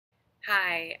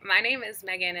Hi, my name is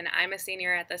Megan, and I'm a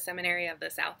senior at the Seminary of the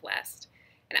Southwest.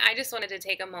 And I just wanted to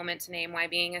take a moment to name why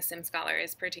being a Sim Scholar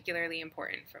is particularly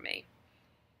important for me.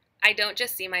 I don't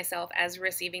just see myself as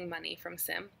receiving money from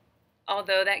Sim,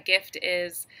 although that gift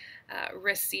is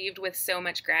received with so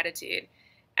much gratitude,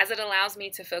 as it allows me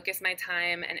to focus my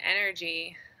time and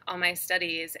energy on my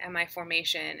studies and my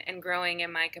formation and growing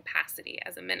in my capacity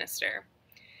as a minister.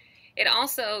 It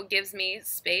also gives me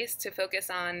space to focus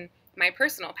on my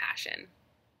personal passion,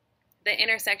 the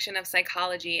intersection of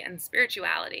psychology and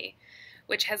spirituality,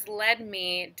 which has led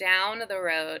me down the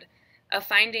road of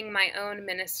finding my own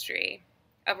ministry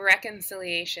of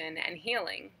reconciliation and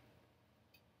healing.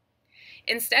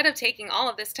 Instead of taking all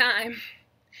of this time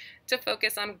to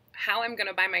focus on how I'm going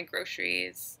to buy my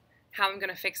groceries, how I'm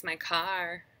going to fix my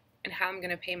car, and how I'm going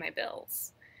to pay my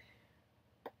bills.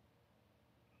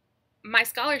 My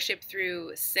scholarship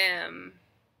through SIM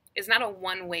is not a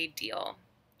one-way deal.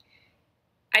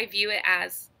 I view it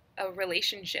as a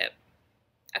relationship,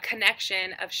 a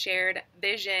connection of shared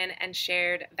vision and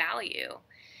shared value.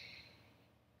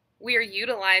 We are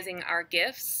utilizing our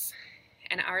gifts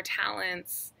and our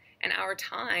talents and our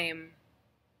time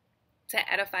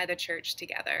to edify the church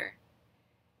together.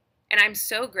 And I'm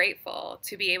so grateful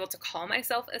to be able to call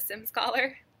myself a Sim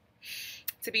Scholar,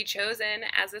 to be chosen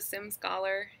as a Sim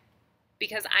Scholar,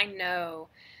 because I know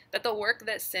that the work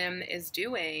that Sim is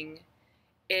doing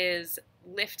is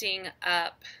lifting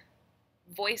up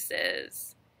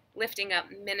voices, lifting up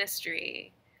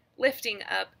ministry, lifting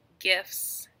up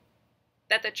gifts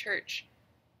that the church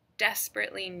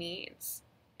desperately needs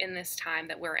in this time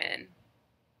that we're in.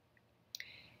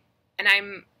 And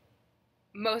I'm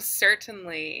most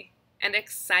certainly and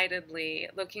excitedly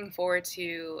looking forward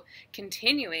to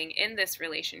continuing in this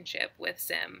relationship with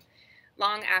Sim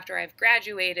long after I've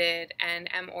graduated and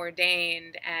am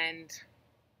ordained and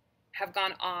have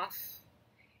gone off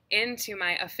into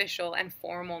my official and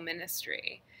formal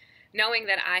ministry, knowing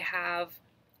that I have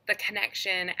the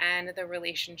connection and the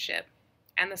relationship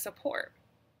and the support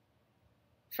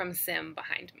from Sim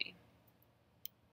behind me.